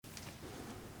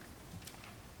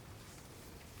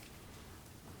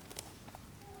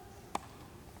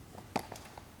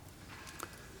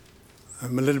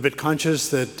I'm a little bit conscious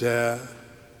that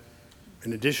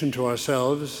in addition to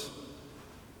ourselves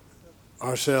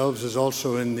is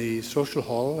also in the social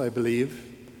hall, I believe.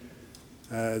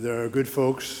 There are good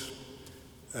folks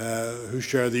who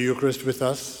share the Eucharist with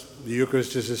us. The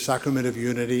Eucharist is a sacrament of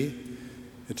unity.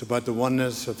 It's about the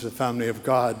oneness of the family of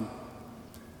God.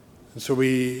 And so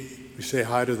we say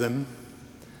hi to them,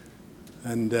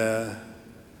 and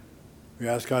we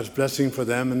ask God's blessing for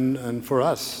them and for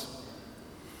us.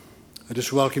 I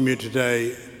just welcome you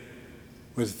today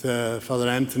with Father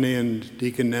Anthony and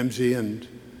Deacon Nemzi and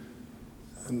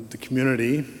the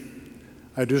community.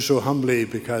 I do so humbly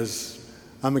because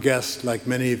I'm a guest like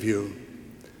many of you.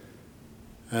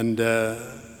 And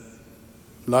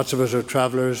lots of us are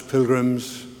travelers,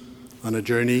 pilgrims on a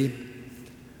journey.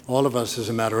 All of us, as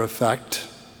a matter of fact.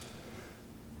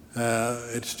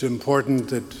 It's important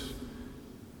that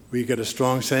we get a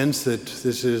strong sense that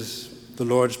this is the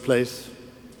Lord's place.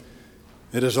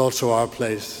 It is also our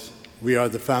place. We are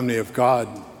the family of God.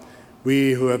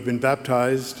 We who have been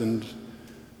baptized and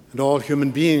all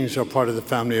human beings are part of the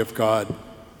family of God.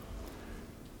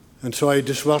 And so I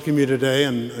just welcome you today.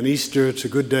 And on Easter, it's a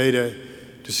good day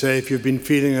to say if you've been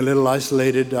feeling a little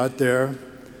isolated out there,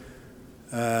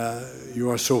 you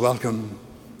are so welcome,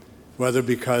 whether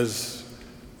because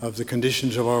of the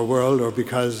conditions of our world or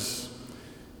because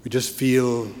we just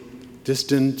feel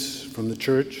distant from the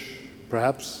church,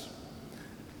 perhaps,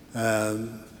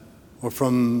 or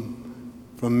from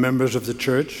members of the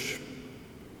church.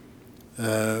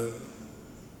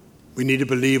 We need to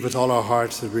believe with all our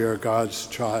hearts that we are God's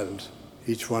child,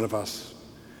 each one of us.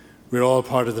 We're all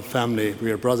part of the family.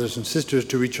 We are brothers and sisters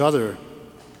to each other.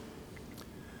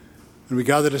 And we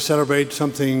gather to celebrate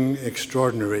something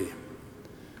extraordinary,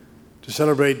 to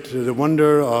celebrate the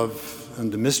wonder of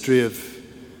and the mystery of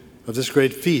this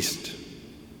great feast.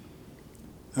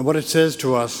 And what it says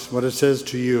to us, what it says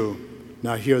to you.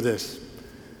 Now hear this.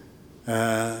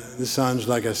 This sounds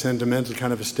like a sentimental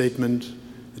kind of a statement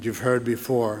that you've heard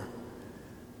before.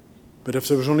 But if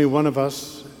there was only one of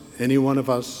us, any one of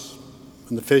us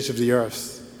on the face of the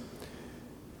earth,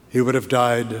 he would have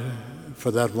died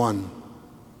for that one.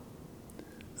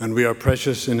 And we are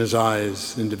precious in his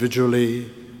eyes,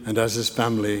 individually and as his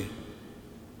family.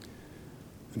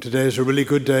 And today is a really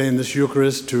good day in this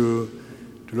Eucharist to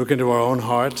look into our own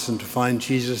hearts and to find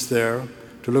Jesus there,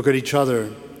 to look at each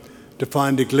other, to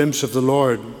find a glimpse of the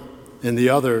Lord in the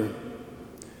other.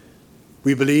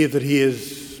 We believe that he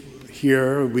is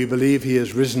here. We believe he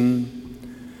is risen.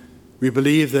 We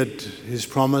believe that his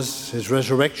promise, his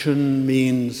resurrection,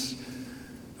 means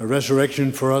a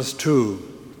resurrection for us too,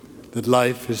 that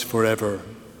life is forever.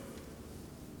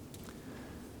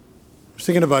 I was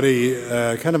thinking about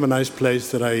a kind of a nice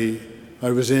place that I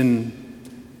was in,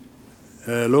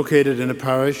 located in a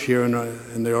parish here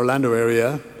in the Orlando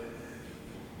area,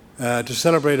 to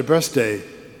celebrate a birthday.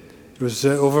 It was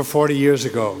over 40 years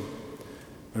ago.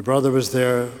 My brother was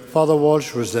there, Father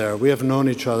Walsh was there. We have known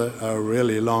each other a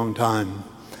really long time.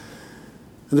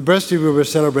 And the birthday we were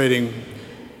celebrating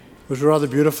was a rather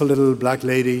beautiful little black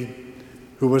lady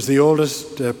who was the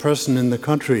oldest person in the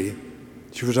country.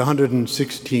 She was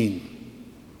 116.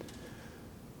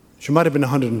 She might have been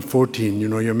 114,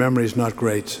 your memory is not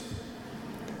great.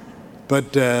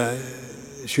 But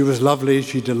she was lovely,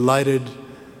 she delighted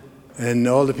in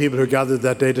all the people who gathered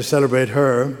that day to celebrate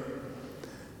her.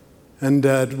 And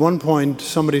at one point,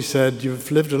 somebody said,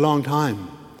 "You've lived a long time.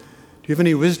 Do you have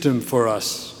any wisdom for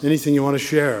us? Anything you want to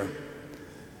share?"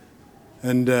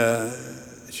 And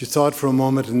she thought for a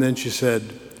moment, and then she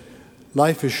said,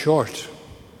 "Life is short."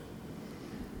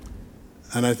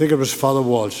 And I think it was Father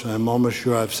Walsh, I'm almost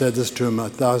sure I've said this to him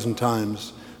 1,000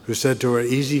 times, who said to her,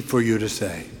 "Easy for you to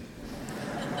say.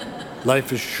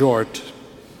 Life is short."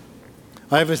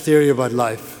 I have a theory about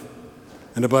life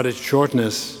and about its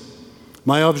shortness.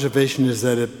 My observation is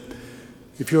that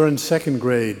if you're in second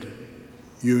grade,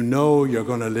 you know you're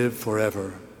going to live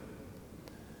forever.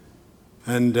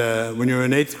 And when you're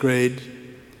in 8th grade,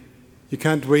 you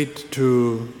can't wait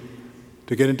to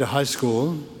get into high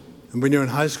school. And when you're in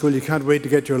high school, you can't wait to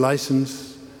get your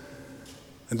license.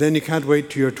 And then you can't wait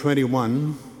till you're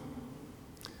 21.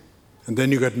 And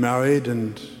then you get married,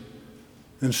 and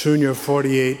soon you're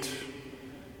 48.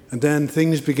 And then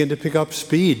things begin to pick up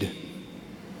speed.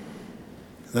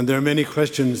 And there are many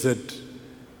questions that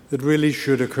really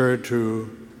should occur to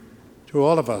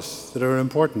all of us that are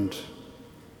important.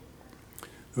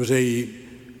 There was a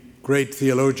great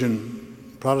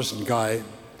theologian, Protestant guy.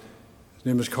 His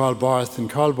name was Karl Barth, and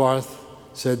Karl Barth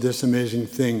said this amazing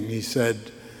thing. He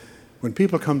said, when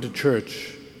people come to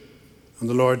church on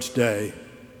the Lord's Day,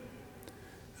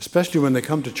 especially when they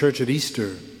come to church at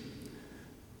Easter,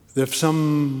 They have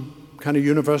some kind of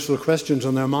universal questions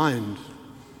on their mind.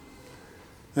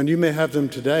 And you may have them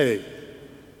today,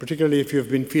 particularly if you've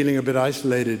been feeling a bit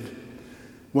isolated,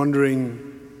 wondering,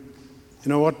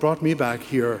 what brought me back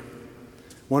here?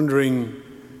 Wondering,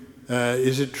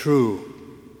 is it true?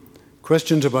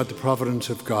 Questions about the providence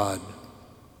of God.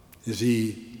 Is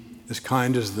he as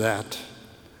kind as that?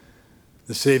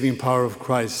 The saving power of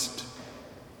Christ,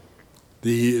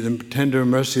 the tender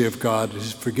mercy of God,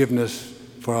 his forgiveness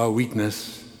for our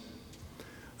weakness.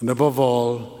 And above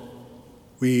all,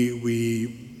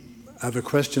 we have a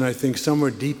question, I think, somewhere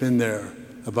deep in there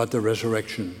about the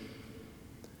resurrection.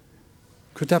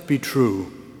 Could that be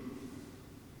true?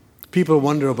 People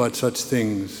wonder about such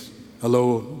things,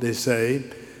 although they say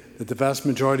that the vast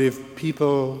majority of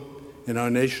people in our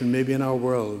nation, maybe in our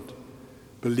world,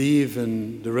 believe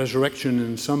in the resurrection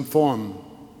in some form,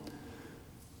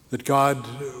 that God,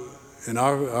 in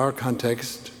our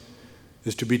context,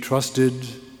 is to be trusted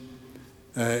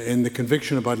in the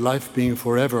conviction about life being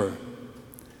forever.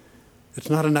 It's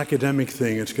not an academic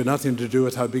thing. It's got nothing to do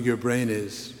with how big your brain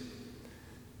is.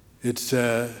 It's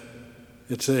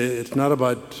not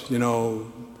about,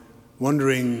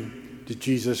 wondering, did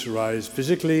Jesus rise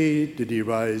physically? Did he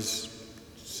rise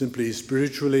simply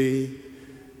spiritually?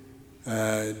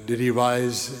 Did he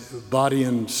rise body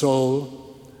and soul?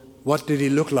 What did he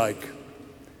look like?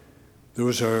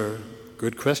 Those are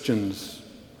good questions,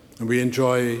 and we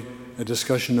enjoy a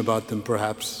discussion about them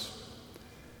perhaps.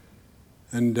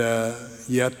 And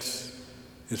yet,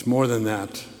 it's more than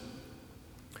that.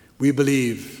 We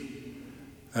believe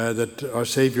that our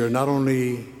Savior not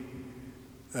only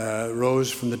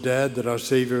rose from the dead, that our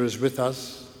Savior is with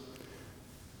us.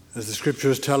 As the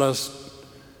Scriptures tell us,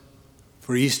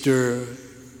 for Easter,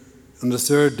 on the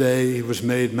third day, he was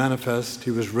made manifest.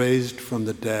 He was raised from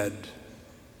the dead.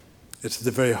 It's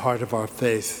the very heart of our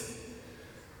faith.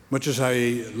 Much as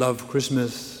I love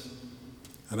Christmas,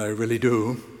 and I really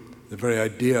do, the very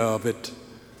idea of it,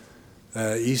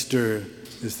 Easter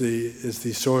is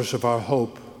the source of our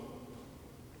hope.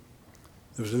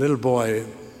 There was a little boy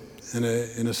in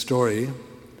a story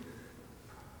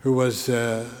who was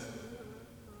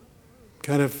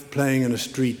kind of playing in a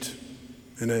street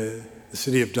in the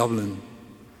city of Dublin.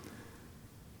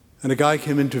 And a guy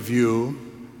came into view,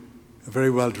 a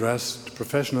very well-dressed,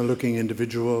 professional-looking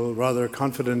individual, rather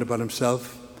confident about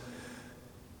himself.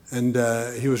 And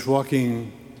he was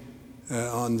walking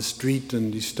on the street,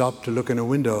 and he stopped to look in a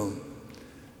window,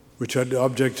 which had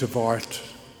objects of art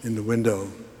in the window.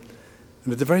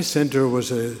 And at the very center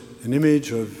was an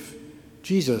image of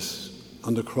Jesus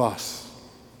on the cross.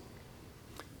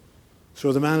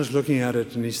 So the man is looking at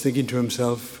it, and he's thinking to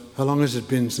himself, how long has it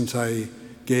been since I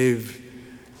gave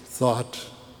thought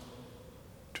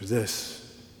to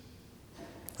this?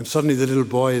 And suddenly the little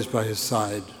boy is by his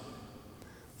side.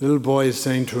 The little boy is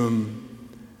saying to him,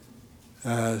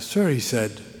 sir, he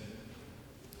said,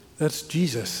 that's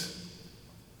Jesus.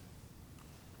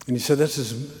 And he said, that's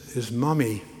his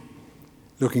mommy,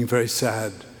 looking very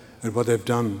sad at what they've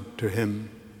done to him.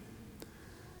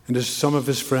 And some of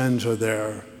his friends are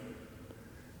there.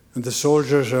 And the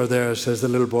soldiers are there, says the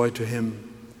little boy to him,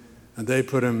 and they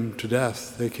put him to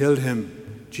death. They killed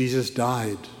him. Jesus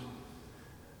died.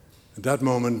 At that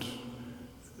moment,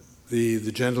 the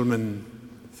gentleman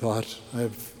thought, I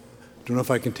don't know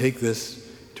if I can take this,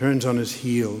 turns on his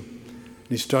heel, and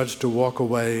he starts to walk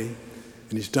away,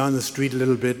 and he's down the street a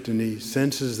little bit, and he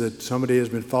senses that somebody has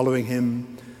been following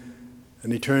him,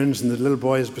 and he turns, and the little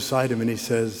boy is beside him, and he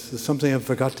says, there's something I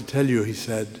forgot to tell you, he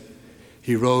said.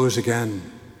 He rose again.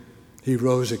 He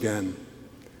rose again.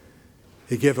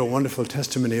 He gave a wonderful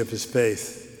testimony of his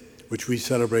faith, which we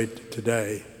celebrate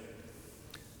today.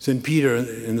 St. Peter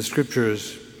in the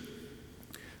Scriptures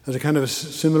has a kind of a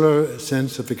similar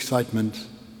sense of excitement,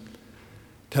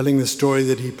 telling the story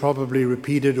that he probably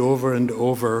repeated over and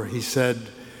over. He said,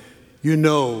 you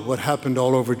know what happened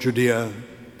all over Judea,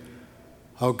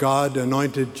 how God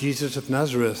anointed Jesus of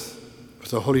Nazareth with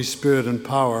the Holy Spirit and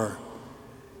power.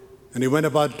 And he went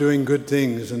about doing good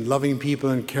things and loving people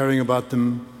and caring about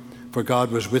them, for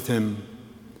God was with him.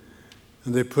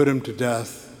 And they put him to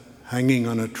death, hanging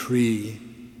on a tree.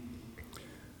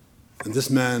 And this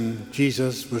man,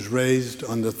 Jesus, was raised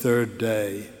on the third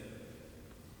day.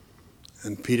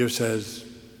 And Peter says,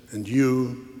 and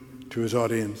you, to his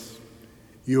audience,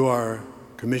 you are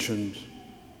commissioned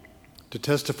to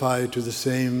testify to the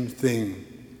same thing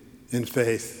in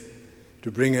faith,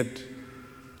 to bring it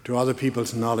to other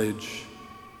people's knowledge,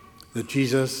 that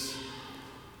Jesus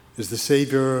is the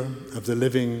Savior of the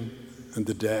living and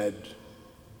the dead.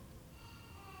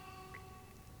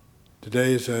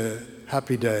 Today is a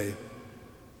happy day.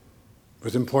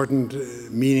 with important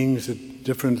meanings at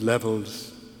different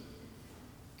levels.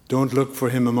 Don't look for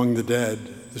him among the dead,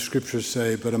 the scriptures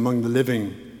say, but among the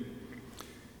living.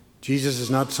 Jesus is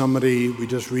not somebody we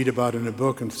just read about in a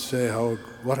book and say,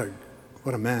 what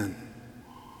a man.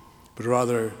 But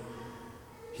rather,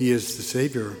 he is the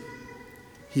Savior.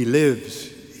 He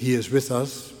lives. He is with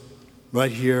us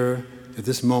right here at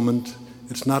this moment.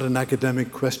 It's not an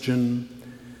academic question.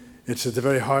 It's at the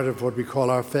very heart of what we call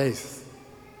our faith,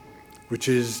 which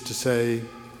is to say,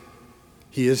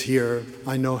 he is here.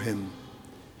 I know him.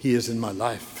 He is in my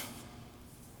life.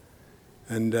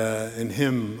 And in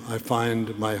him I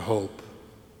find my hope.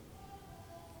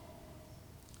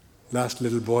 Last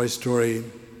little boy story.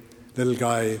 Little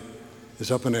guy is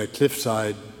up on a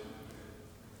cliffside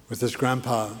with his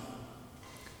grandpa.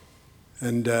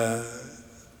 And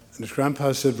his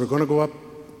grandpa said, we're going to go up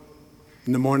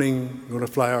in the morning, we're going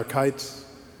to fly our kites,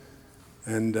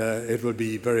 and it will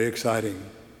be very exciting.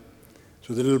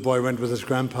 So the little boy went with his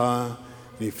grandpa,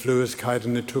 and he flew his kite,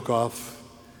 and it took off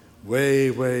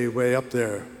way, way, way up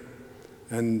there.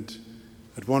 And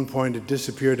at one point it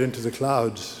disappeared into the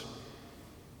clouds.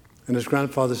 And his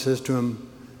grandfather says to him,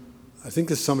 I think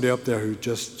there's somebody up there who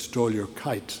just stole your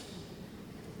kite.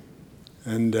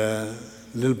 And the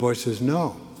little boy says,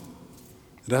 no.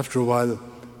 And after a while, the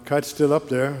kite's still up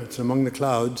there, it's among the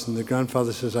clouds, and the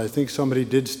grandfather says, I think somebody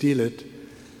did steal it.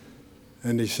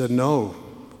 And he said, no,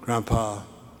 Grandpa.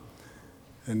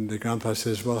 And the grandpa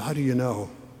says, well, how do you know?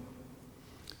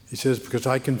 He says, because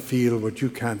I can feel what you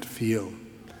can't feel.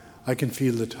 I can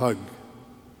feel the tug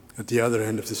at the other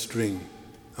end of the string.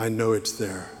 I know it's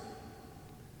there.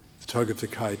 The tug of the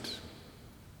kite.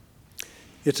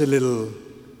 It's a little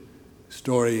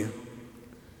story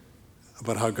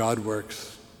about how God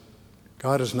works.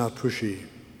 God is not pushy.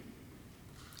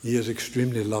 He is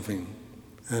extremely loving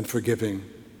and forgiving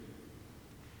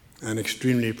and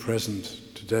extremely present.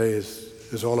 Today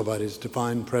is all about his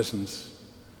divine presence.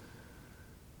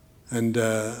 And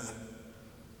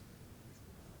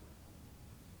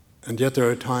yet there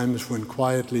are times when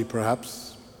quietly,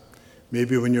 perhaps,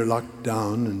 maybe when you're locked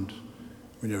down and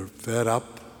when you're fed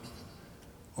up,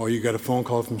 or you get a phone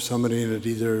call from somebody and it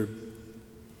either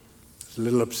is a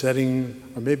little upsetting,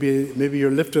 or maybe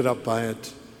you're lifted up by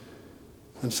it,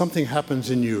 and something happens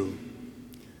in you,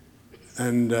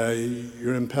 and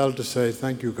you're impelled to say,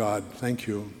 thank you, God, thank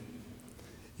you.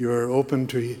 You're open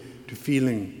to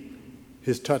feeling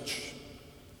his touch,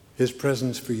 his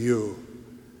presence for you.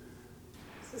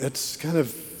 It's kind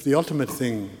of the ultimate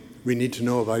thing we need to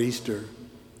know about Easter,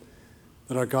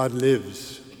 that our God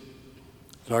lives,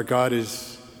 that our God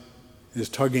is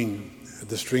tugging at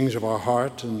the strings of our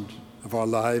heart and of our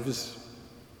lives,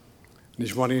 and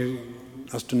he's wanting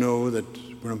us to know that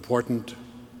we're important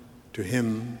to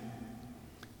him,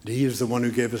 that he is the one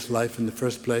who gave us life in the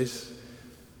first place.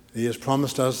 He has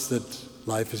promised us that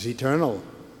life is eternal,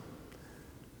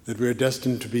 that we're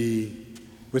destined to be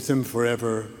with him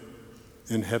forever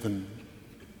in heaven.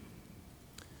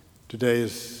 Today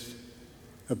is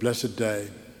a blessed day.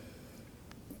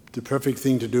 The perfect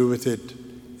thing to do with it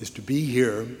is to be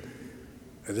here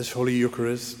at this Holy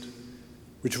Eucharist,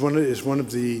 which is one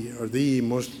of the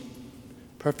most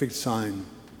perfect sign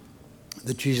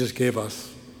that Jesus gave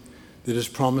us, that his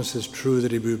promise is true,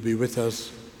 that he will be with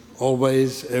us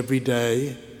always, every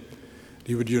day.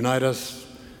 He would unite us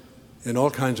in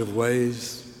all kinds of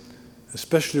ways,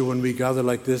 especially when we gather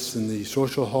like this in the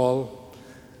social hall,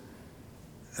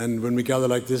 and when we gather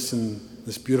like this in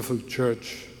this beautiful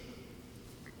church.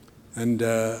 And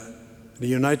he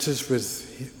unites us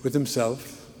with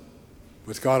himself,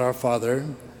 with God our Father.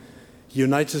 He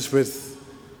unites us with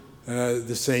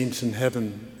the saints in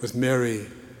heaven, with Mary,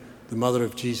 the mother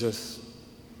of Jesus.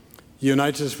 He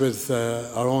unites us with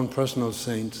our own personal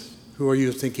saints. Who are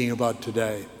you thinking about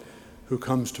today? Who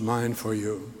comes to mind for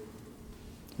you?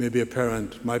 Maybe a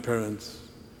parent, my parents,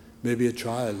 maybe a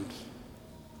child,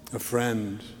 a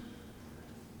friend,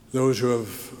 those who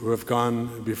have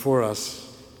gone before us.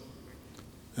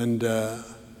 And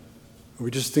we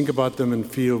just think about them and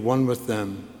feel one with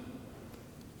them,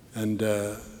 and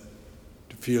to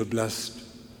feel blessed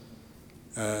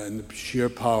in the sheer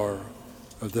power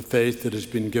of the faith that has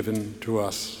been given to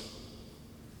us.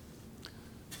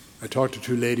 I talked to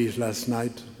two ladies last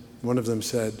night. One of them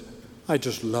said, I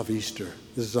just love Easter.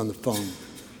 This is on the phone.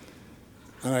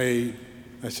 And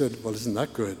I said, well, isn't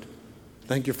that good?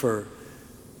 Thank you for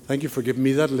giving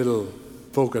me that little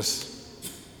focus.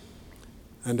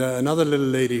 And another little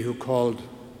lady who called,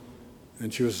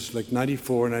 and she was like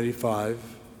 94, 95,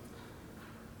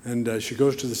 and she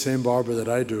goes to the same barber that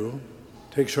I do.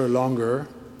 Takes her longer,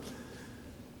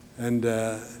 and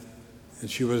and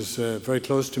she was very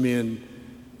close to me in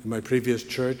my previous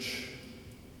church.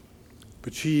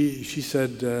 But she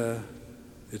said,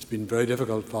 it's been very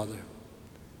difficult, Father.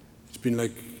 It's been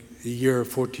like a year,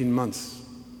 14 months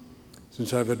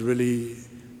since I've had really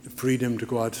the freedom to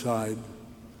go outside,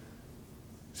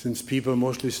 since people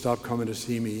mostly stopped coming to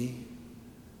see me.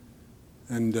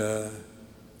 And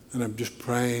I'm just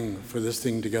praying for this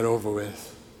thing to get over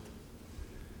with.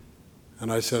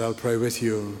 And I said, I'll pray with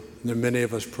you. And there are many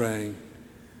of us praying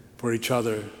for each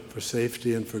other, for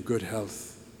safety and for good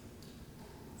health.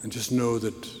 And just know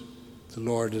that the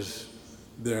Lord is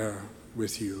there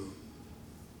with you.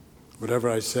 Whatever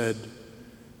I said,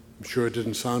 I'm sure it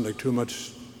didn't sound like too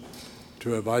much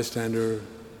to a bystander.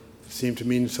 It seemed to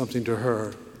mean something to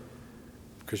her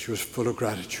because she was full of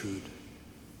gratitude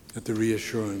at the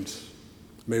reassurance.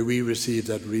 May we receive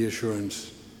that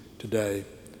reassurance today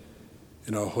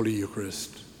in our Holy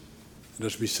Eucharist. And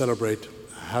as we celebrate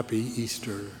a happy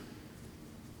Easter,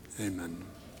 amen.